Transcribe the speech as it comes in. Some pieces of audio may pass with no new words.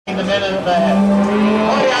the men that they have.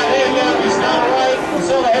 Oh yeah, there we go, we start away. We'll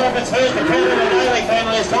sell the Herefords first, the Canada and Daily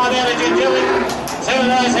family this time out of Gingelly. Some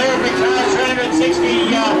of those Hereford cars,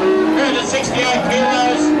 368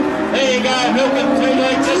 kilos. There you go, milk and 2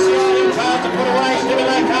 litres, just the ideal cars to put away.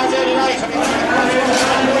 Stimulate cars out today.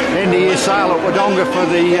 End of year sale at Wodonga for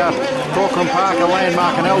the Corcoran Parker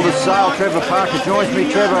Landmark and Elders sale. Trevor Parker joins me.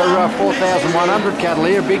 Trevor, 4,100 cattle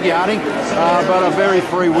here, big yarding, but a very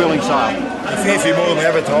freewheeling sale. A fair few more than we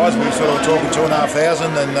advertised. We sort of were talking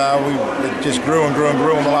 2,500, and it just grew and grew and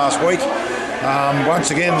grew in the last week.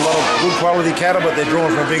 Once again, a lot of good quality cattle, but they're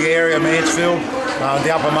drawn from a big area, Mansfield,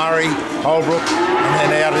 the Upper Murray, Holbrook, and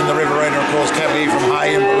then out in the Riverina, of course, cattle here from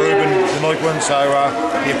Hay and Reuben, the Nuikwan, so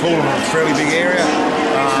you pull them in a fairly big area.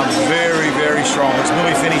 Very, very strong. It's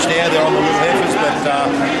nearly finished now, they're on the little heifers, but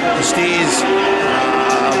the steers,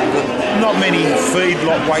 not many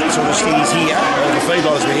feedlot weight sort of steers here. The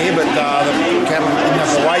feedlotters were here, but the cattle didn't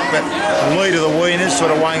have the weight. But the lead of the weaners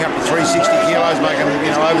sort of weighing up to 360 kilos, making over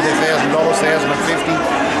their $1,000, $1,050.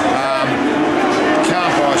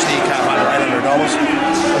 Can't buy a steer calf under $800.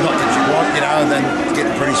 Not that you want, and then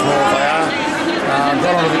getting pretty small if they are.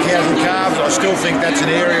 Got onto the cows and calves. I still think that's an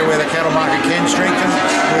area where the cattle market can strengthen.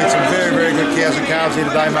 We had some very, very good cows and calves here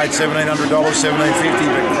today, made $1,700, $1,750,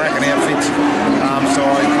 but cracking outfits. So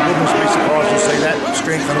I wouldn't be surprised to see that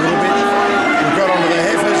strengthen a little bit. We've got onto the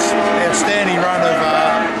heifers. Outstanding run of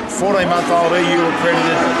 14-month-old EU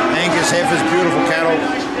accredited Angus heifers, beautiful cattle,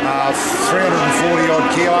 340 odd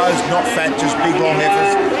kilos, not fat, just big long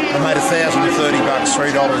heifers. They made $1,030, $3,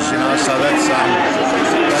 so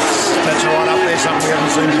that's right up there, something we haven't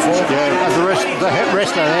seen before. Yeah, the rest of the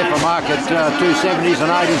heifer market, 270s and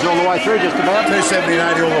 80s all the way through, just about. 270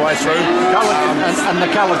 and 80 all the way through. And the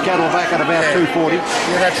coloured cattle back at about 240.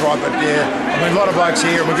 Yeah, that's right, but yeah, I mean, a lot of blokes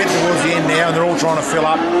here, and we're getting towards the end now, and they're all trying to fill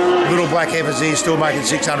up. Little black heifers here still making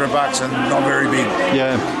 $600 and not very big.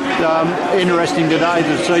 Yeah, interesting today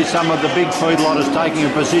to see some of the big feedlotters taking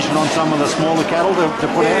a position on some of the smaller cattle to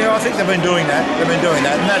put out. Yeah, I think they've been doing that.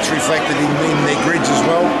 And that's reflected in their grids as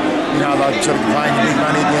well. They're sort of paying the big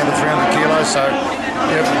money at the end of 300 kilos, so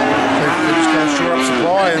yeah, they're just going to shore up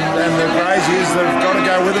supply, and the graziers, they've got to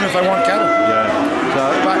go with them if they want cattle. Yeah.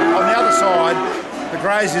 But on the other side, the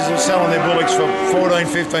graziers are selling their bullocks for $1,400,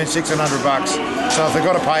 $1,500, $1,600. So if they've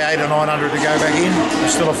got to pay $800 or $900 to go back in,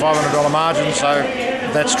 there's still a $500 margin, so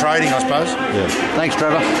that's trading, I suppose. Yeah. Thanks,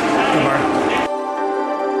 Trevor. Good morning.